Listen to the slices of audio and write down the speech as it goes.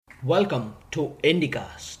Welcome to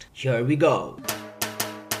IndieCast. Here we go.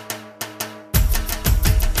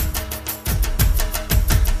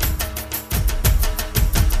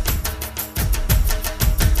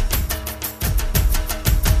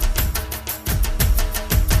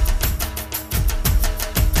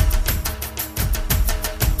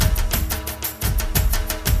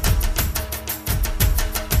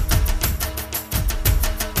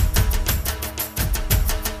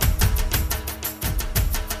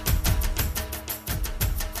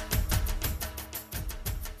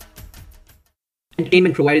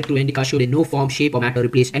 Entertainment provided through IndieCast should in no form, shape, or matter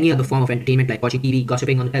replace any other form of entertainment like watching TV,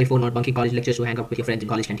 gossiping on the telephone, or bunking college lectures to hang out with your friends in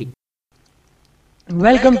college canteen.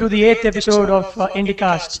 Welcome to the 8th episode of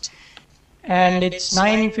IndieCast, and it's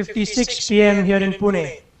 9:56 p.m. here in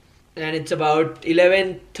Pune. And it's about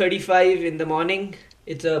 11:35 in the morning.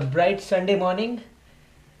 It's a bright Sunday morning.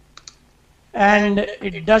 And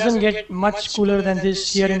it doesn't get much cooler than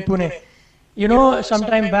this here in Pune. You know,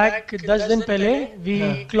 sometime back, 10 दिन पहले,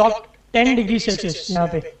 we clocked 10 degrees Celsius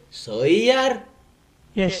यहाँ पे. So yaar.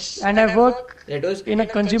 Yes, and I work That was in a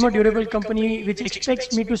consumer durable company which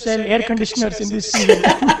expects me to sell air conditioners in this season.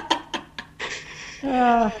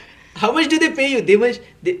 How much do they pay you?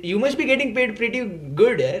 You must be getting paid pretty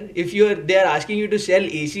good, yaar. If they are asking you to sell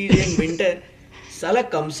ACs in winter, साला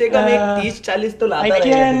कम से कम एक 30-40 तो लाता I रहेगा.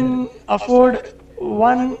 can afford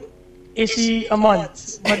one AC a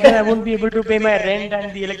month, but then I won't be able to pay my rent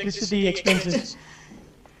and the electricity expenses.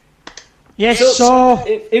 Yes, so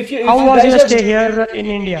how was your stay here in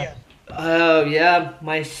India? Yeah,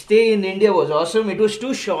 my stay in India was awesome. It was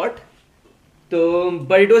too short,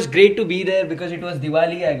 but it was great to be there because it was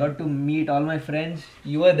Diwali. I got to meet all my friends.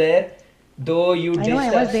 You were there, though you I know I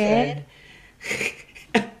was there.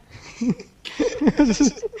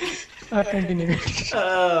 Continue.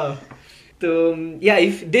 Yeah,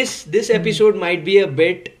 if this episode might be a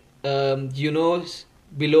bit,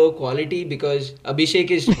 below quality because Abhishek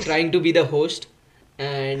is trying to be the host,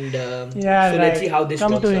 and Yeah, so right. let's see how this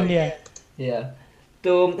Come works to out. India. Yeah.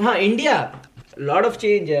 So, India, lot of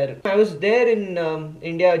change here. I was there in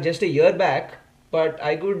India just a year back, but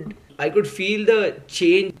I could feel the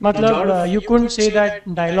change. मतलब you couldn't say that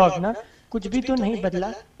dialogue, ना? कुछ भी तो नहीं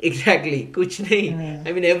बदला. Exactly, कुछ नहीं.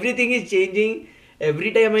 I mean, everything is changing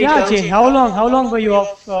every time I क्या come. change? How long were you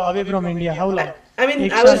off away from India? How long? I mean,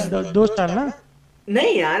 एक I was साल, 2 साल ना?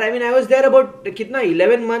 नहीं यार. I mean, I was there about कितना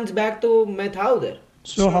 11 months back तो मैं था उधर.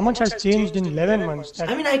 So how much has changed in 11 months?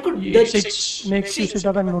 That I mean, I could. it makes you sit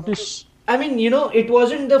up and notice. I mean, it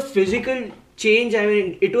wasn't the physical change. I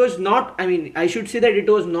mean, it was not. I mean, I should say that it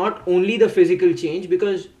was not only the physical change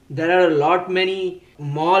because there are a lot many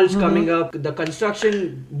malls coming up. The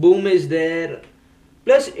construction boom is there.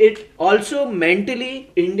 Plus, it also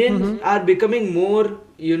mentally Indians are becoming more.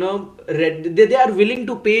 They are willing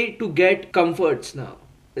to pay to get comforts now.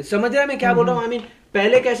 समझ रहा है मैं क्या बोल रहा हूँ? I mean,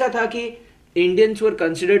 पहले कैसा था कि Indians were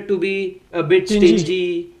considered to be a bit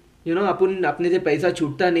stingy. अपन अपने से पैसा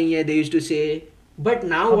छूटता नहीं है. They used to say. But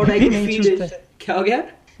now what I अभी could नहीं feel is छूटता है. क्या हो गया?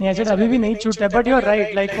 नहीं ऐसा अभी भी नहीं छूटता है. But you're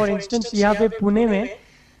right. Like for instance, यहाँ पे पुणे में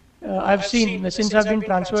I've seen since I've been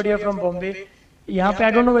transferred here from Bombay. यहाँ पे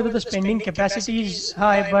I don't know whether the spending capacity is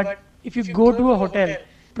high, but if you go to a hotel,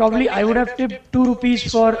 probably I would have tipped 2 rupees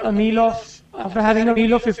for a meal after having a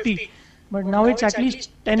meal of 50. But now it's at least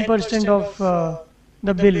 10% of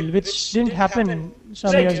the bill, which didn't happen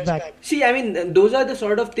some years back. See, I mean, those are the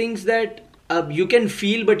sort of things that you can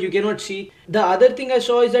feel but you cannot see. The other thing I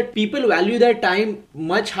saw is that people value their time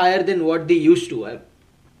much higher than what they used to.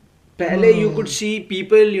 पहले you could see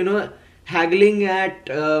people, haggling at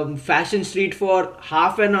Fashion Street for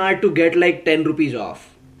half an hour to get like 10 rupees off.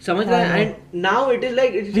 समझ रहे हैं? And now it is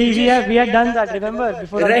like We had done that. Remember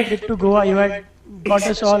before Right. I trip to Goa, you had got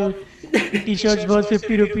us all T-shirts worth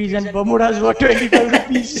 50 rupees and Bermudas worth 25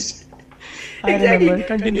 rupees. I remember.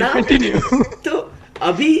 Continue. तो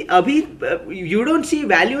अभी you don't see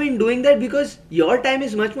value in doing that because your time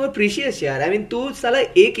is much more precious यार. I mean, तू साला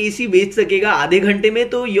एक AC बेच सकेगा आधे घंटे में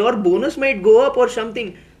तो your bonus might go up or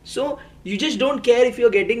something. So you just don't care if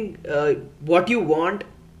you're getting what you want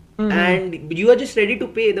and you are just ready to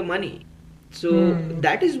pay the money. So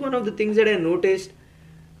that is one of the things that I noticed.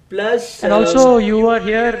 Plus, And also, you were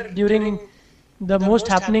here during the most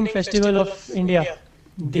happening festival of India,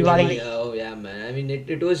 Diwali. Oh yeah, man. I mean,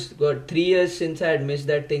 it was got 3 years since I had missed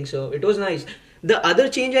that thing, so it was nice. The other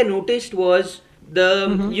change I noticed was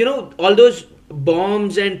all those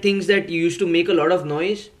bombs and things that used to make a lot of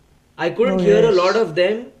noise. I couldn't hear a lot of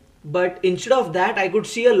them, but instead of that, I could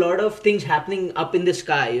see a lot of things happening up in the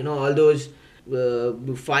sky. All those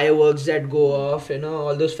fireworks that go off.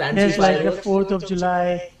 All those fancy There's like fireworks. the 4th of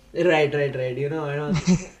July. Right. I know.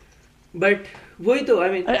 But वही तो, I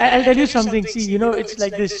mean, I'll tell you something. See, you know, it's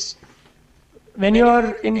like this. When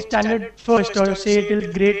you're in standard first or say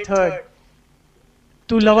till grade third,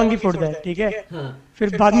 तू लवंगी फोड़ता है, ठीक है? हाँ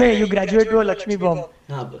फिर बाद में you graduate to a Lakshmi bomb.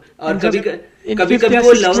 हाँ, और And कभी जब in कभी fifth कभी या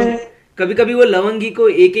वो sixth लवंग में कभी कभी वो लवंगी को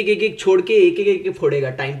एक छोड़ के एक फोड़ेगा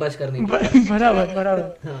टाइम पास करने के लिए।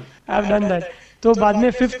 बराबर हाँ I've done that. तो बाद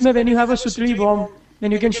में fifth में when you have a sutri bomb,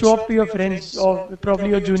 then you can show up to your friends or probably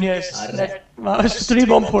your juniors that sutri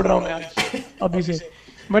bomb फोड़ रहा हूँ मैं आज अभी से.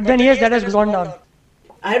 But then yes, that has gone down.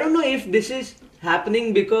 I don't know if this is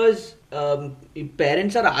happening because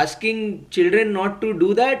parents are asking children not to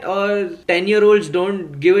do that, or 10-year-olds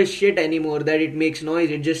don't give a shit anymore that it makes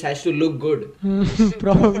noise, it just has to look good.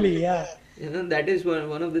 Probably, yeah. You know, that is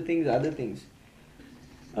one of the things, other things.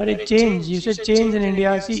 Or it change. You said change in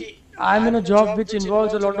India. See, I'm in a job which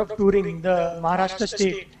involves a lot of touring, the Maharashtra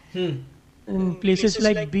state, in places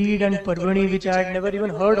like Beed and Parbhani, which I had never even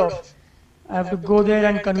heard of. I have to go there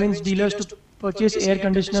and convince dealers to purchase air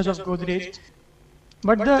conditioners of Godrej.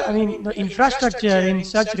 But the infrastructure in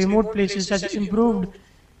such remote places has improved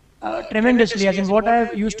tremendously. As in what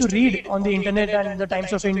I used to read on the internet and the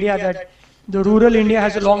Times of India, that the rural India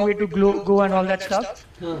has a long way to go and all that stuff.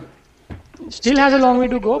 Still has a long way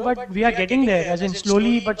to go, but we are getting there. As in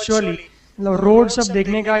slowly but surely. The roads सब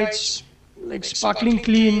देखने का, it's like sparkling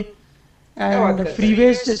clean, and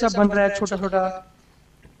freeways जैसा बन रहा है छोटा छोटा.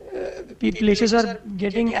 Places are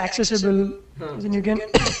getting accessible. As in you can.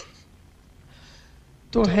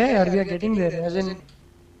 तो है यार, we are getting there. As in.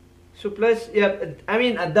 So plus, yeah, I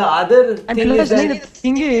mean the other And thing plus, is that the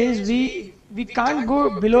thing is, we can't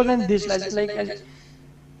go below than this.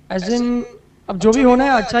 As in, अब जो भी होना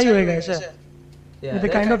है अच्छा ही होएगा ऐसा. yeah, With the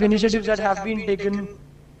kind of initiatives that have been taken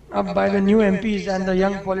up by the new MPs and the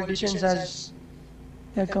young politicians as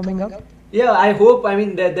they're coming up. yeah, I hope. I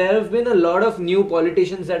mean, there have been a lot of new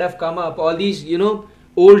politicians that have come up. All these,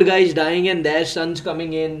 old guys dying and their sons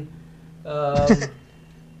coming in.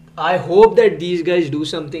 I hope that these guys do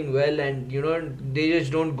something well, and they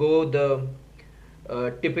just don't go the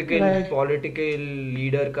typical Right. political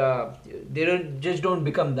leader ka. They don't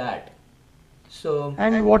become that. So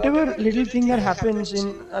And whatever little thing that happens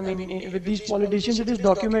with these politicians, it is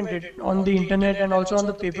documented on the internet and also on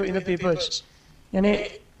the paper in the papers.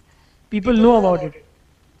 Yani, people know about it.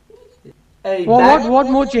 What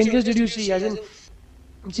more changes did you see? As in,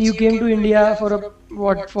 see, you came to India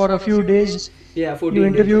for a few days. yeah, 14 You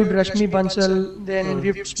days. interviewed Rashmi Bansal. Then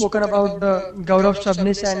we've spoken about the Gaurav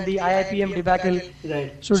Sabnis and the IIPM debacle.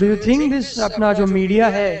 Right. So do you think this apna jo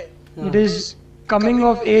media hai, it is coming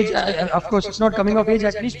of age? Of course, it's not coming of age.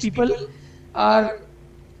 At least people are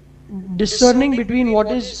discerning between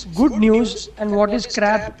what is good news and what is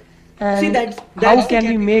crap, and See, that's how the can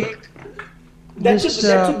we make That's this.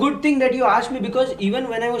 a good thing that you asked me, because even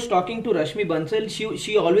when I was talking to Rashmi Bansal,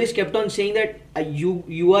 she always kept on saying that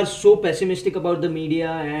you are so pessimistic about the media,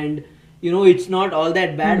 and it's not all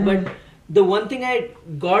that bad. But the one thing I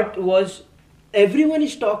got was everyone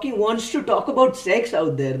wants to talk about sex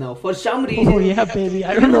out there now for some reason. Oh yeah, baby.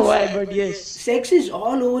 I don't know why, but yes. Sex is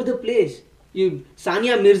all over the place.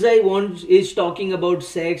 Sania Mirza is talking about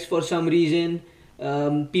sex for some reason.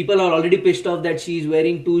 People are already pissed off that she's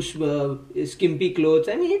wearing too skimpy clothes.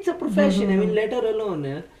 I mean, it's a profession. I mean, let her alone.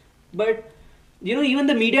 Yeah? But even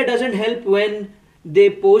the media doesn't help when they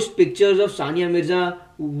post pictures of Sania Mirza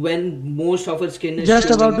when most of her skin is Just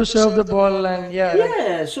showing. about to serve the ball, and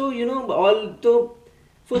Yeah, so although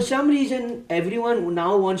for some reason everyone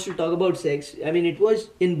now wants to talk about sex. I mean, it was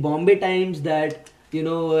in Bombay Times that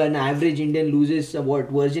an average Indian loses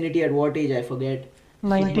virginity at what age, I forget.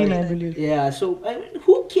 19, I believe. Yeah, so I mean,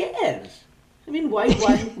 who cares? I mean, why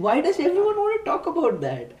does everyone want to talk about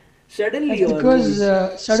that suddenly? That's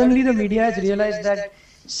because suddenly the media has realized that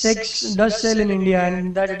sex does sell in India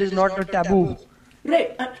and that it is not a taboo.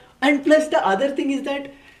 Right, and plus the other thing is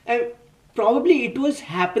that probably it was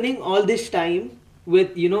happening all this time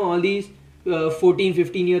with all these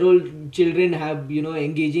 14-15-year-old children have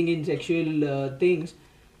engaging in sexual things,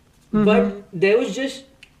 but there was just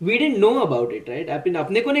we didn't know about it, right?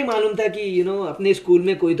 अपने को नहीं मालूम था कि अपने school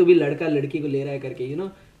में कोई तो भी लड़का लड़की को ले रहा है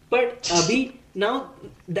करके but अभी now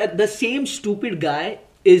that the same stupid guy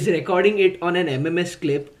is recording it on an MMS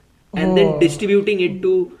clip and then distributing it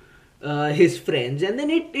to his friends, and then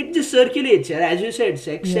it just circulates. As you said,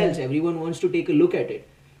 sex sells. Everyone wants to take a look at it.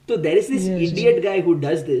 So there is this idiot guy who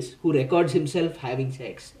does this, who records himself having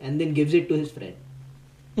sex and then gives it to his friend.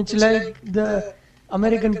 It's like the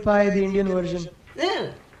American Pie, the Indian version.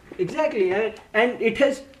 Yeah, exactly. And it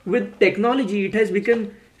has, with technology, it has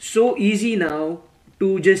become so easy now to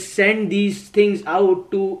just send these things out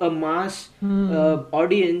to a mass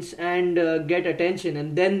audience and get attention,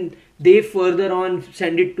 and then they further on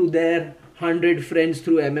send it to their 100 friends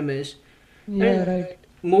through MMS. Yeah, And right.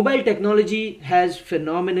 mobile technology has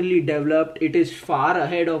phenomenally developed. It is far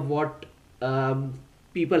ahead of what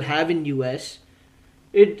people have in US.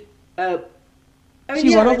 It I mean,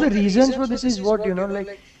 See, yeah, one of the reasons for this is what,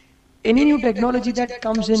 like any new technology that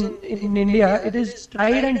comes in India, it is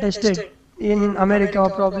tried and tested in America or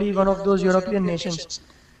probably one of those European nations.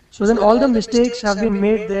 So then all the mistakes have been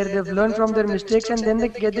made there, they've learned from their mistakes and then they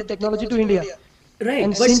get the technology to India. right,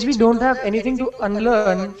 And but since we don't have anything to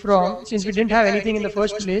unlearn from, since we didn't have anything in the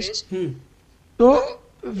first place, so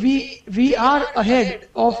we are ahead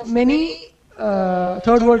of many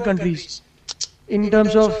third world countries in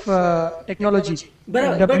terms of technology.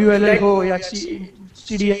 But WLL that- हो या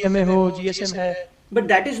CDMA हो, GSM है. But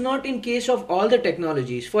that is not in case of all the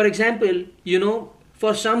technologies. For example,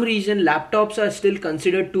 for some reason, laptops are still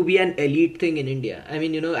considered to be an elite thing in India. I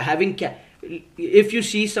mean, if you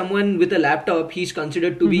see someone with a laptop, he's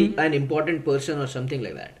considered to be an important person or something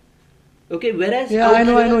like that. Okay, whereas Yeah, out I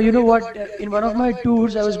know. here- You know what? In one of my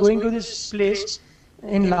tours, I was going to this place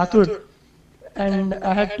in Latur, and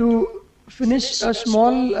I had to finish a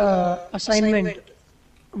small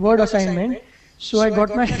word assignment. So I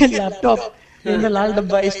got my laptop in the लाल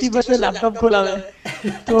डब्बा. इसी बस में laptop खोला मैं.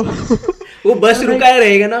 तो वो बस रुका ही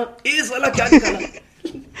रहेगा ना, ये साला क्या निकाला?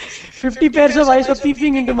 50 pairs of eyes were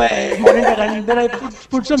peeping into my monitor, and then I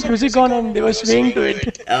put some music on, and they were swaying to it.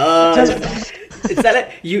 It's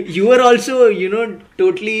like you were also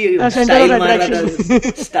totally A center style of मार रहा attraction.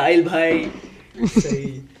 था. Style भाई,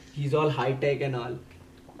 सही. He's all high tech and all.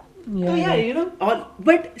 So yeah,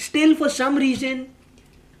 but still for some reason,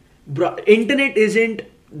 internet isn't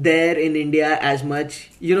there in India as much.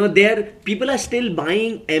 There people are still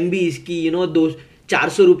buying MBs ki, those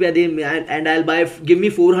 400 rupiya de and I'll give me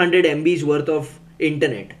 400 MBs worth of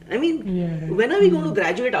internet. I mean, Yeah. when are we going to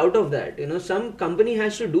graduate out of that? Some company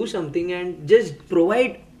has to do something and just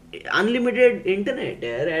provide unlimited internet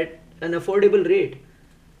there at an affordable rate.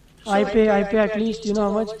 So I pay at least,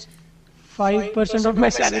 how much? 5% of my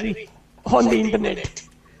salary on the internet.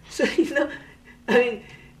 So, I mean,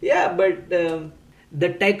 yeah, but the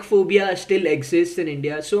tech phobia still exists in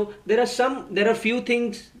India. So there are few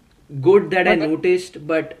things good that I noticed,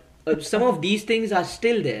 but some of these things are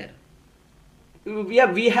still there.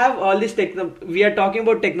 Yeah, we have all this we are talking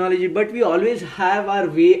about technology, but we always have our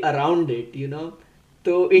way around it,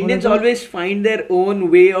 So Indians always find their own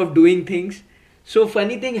way of doing things. So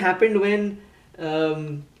funny thing happened when,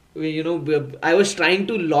 I was trying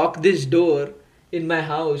to lock this door in my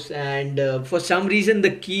house, and for some reason the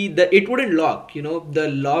key, it wouldn't lock. The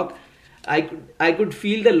lock, I could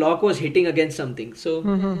feel the lock was hitting against something. So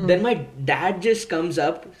then my dad just comes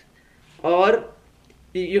up, or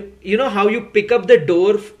you know how you pick up the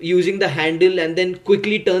door using the handle and then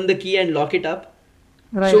quickly turn the key and lock it up.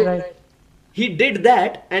 Right, So right. he did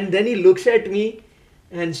that, and then he looks at me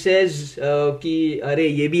and says कि अरे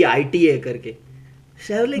ये भी IT है करके.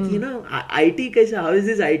 So I was like, IT कैसा? How is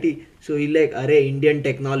this IT? So he like, अरे Indian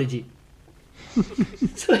technology.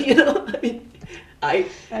 So I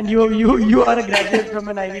And you are a graduate from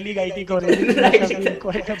an Ivy League IT college. It Right. must have been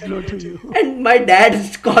quite a blow to you. and my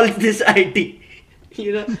dad calls this IT.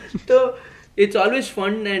 So it's always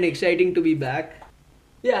fun and exciting to be back.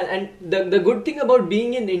 Yeah, and the good thing about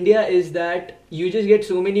being in India is that you just get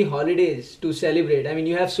so many holidays to celebrate. I mean,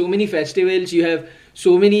 you have so many festivals, you have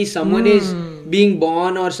so many, someone is being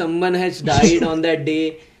born or someone has died on that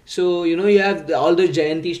day. So, you have all those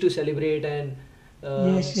Jayantis to celebrate, and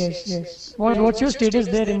Yes. What's your status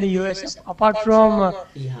there in the US? Apart from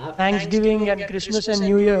yeah, Thanksgiving and Christmas and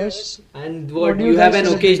New Year's, and What what do you you have guys an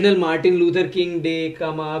celebrate? occasional Martin Luther King Day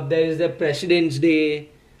come up. There is the President's Day.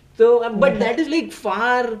 So, but that is like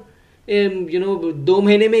far. 2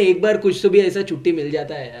 महीने में एक बार कुछ तो भी ऐसा छुट्टी मिल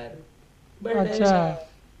जाता है यार. But अच्छा.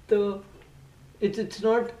 तो it's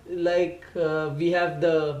not like we have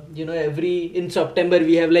the in September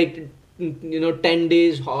we have like 10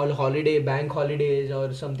 days holiday, bank holidays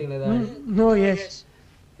or something like that. No, yes.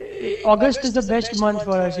 August is the best month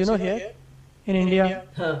for us, here in India.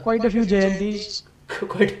 Huh. Quite a few Jayantis.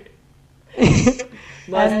 Quite.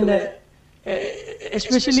 And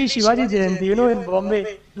especially Shivaji Jayanti, in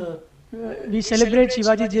Bombay. Huh. We celebrate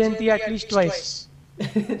Shivaji Jayanti at least twice.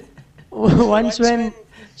 Once when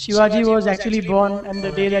Shivaji was actually born and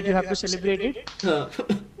the day that you have to celebrate it. Huh.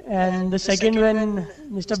 And the second when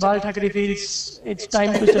Mr. Bal Thackeray feels it's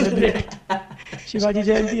time to celebrate Shivaji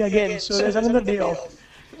Jayanti again. So there's another day off.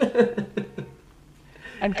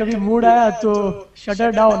 And कभी mood आया तो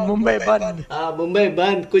shutter down, Mumbai बंद. हाँ, मुंबई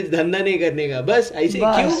बंद, कुछ धंधा नहीं करने का, बस ऐसे ही.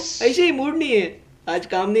 बस. क्यों? ऐसे ही मूड नहीं है, आज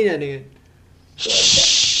काम नहीं जाने का.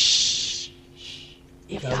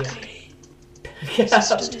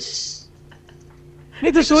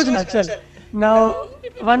 नहीं तो सोच ना, चल. Now,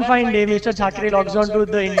 one fine day, Mr. Thackeray logs on to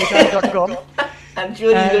the Indicast.com I'm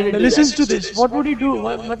sure he's going to and do listens that. to this. What would he do?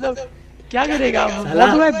 मतलब क्या करेगा?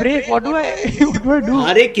 What do I break? What do I do?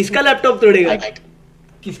 अरे किसका laptop तोड़ेगा?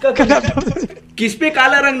 किसका किस पे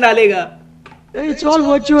काला रंग डालेगा? It's all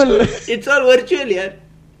virtual. It's all virtual यार.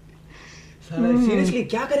 Seriously,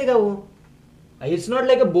 क्या करेगा वो? It's not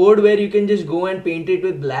like a board where you can just go and paint it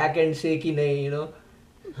with black and say कि नहीं, you know.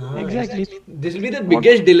 Exactly. This will be the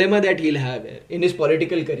biggest dilemma that he'll have in his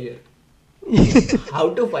political career. How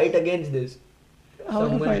to fight against this? How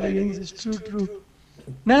to fight against this? True.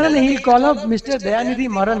 No, he'll call up Mr. Dayanidhi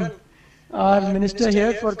Maran, our minister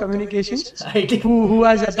here for communications, who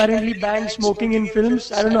has apparently banned smoking in films.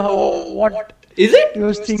 I don't know what is it? He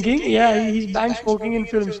was thinking. Yeah, he's banned smoking in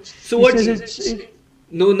films. So he what? Says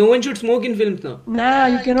no one should smoke in films now. Nah,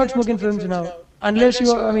 you cannot smoke in films now. Unless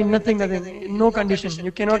you, nothing, no condition.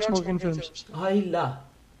 You cannot smoke in films. Allah.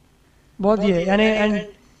 बहुत ये है, and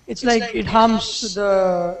it's like it harms the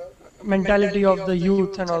mentality of the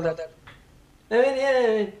youth and all that. I mean,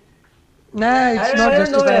 yeah. Nah, it's not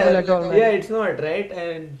justifiable at all, man. Yeah, it's not, right?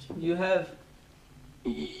 And you have.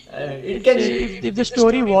 It can. If the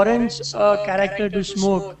story warrants a character to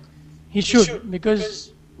smoke, he should,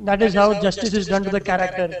 because that is how justice is done to the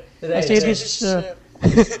character. Right, I say this.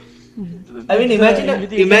 I mean,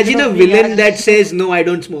 imagine a villain that says, "No, I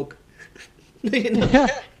don't smoke."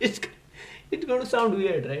 It's going to sound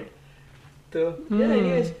weird, right? So,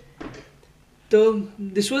 anyways. So,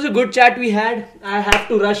 this was a good chat we had. I have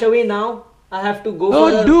to rush away now. I have to go.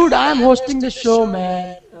 Oh, dude, I'm hosting the show,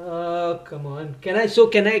 man. Come on.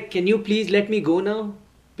 Can you please let me go now?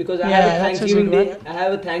 Because I have a Thanksgiving Day. I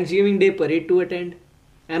have a Thanksgiving Day parade to attend.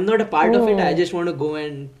 I'm not a part of it. I just want to go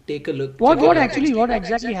and take a look. What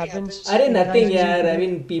exactly happens? Nothing, yeah. I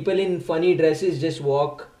mean, people in funny dresses just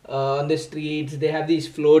walk on the streets. They have these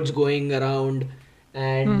floats going around,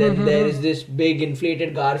 and then there is this big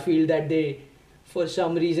inflated Garfield that they, for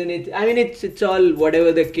some reason, it's all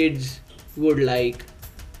whatever the kids would like.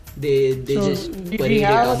 They just parade we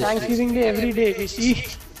have it a on Thanksgiving Day every day. We see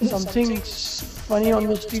something funny on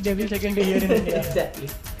the street every second day here in India.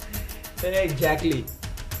 Exactly.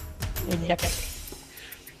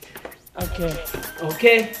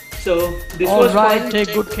 Okay. So this was right. fun.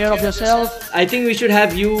 Take good care of yourself. I think we should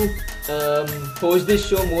have you host this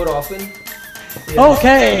show more often.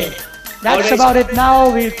 Okay. That's about it now.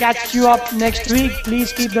 We'll catch you up next week.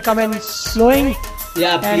 Please keep the comments flowing.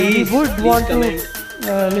 Yeah, and please. We would want comment.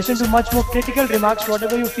 to listen to much more critical remarks.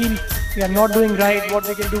 Whatever you feel we are not doing right, what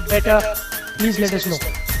we can do better, please let us know.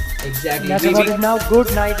 Exactly. That's about it now.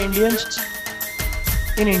 Good night, Indians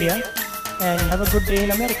in India, and have a good day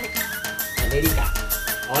in America.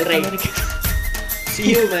 All right.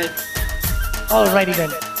 See you, man. Alrighty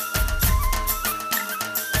then.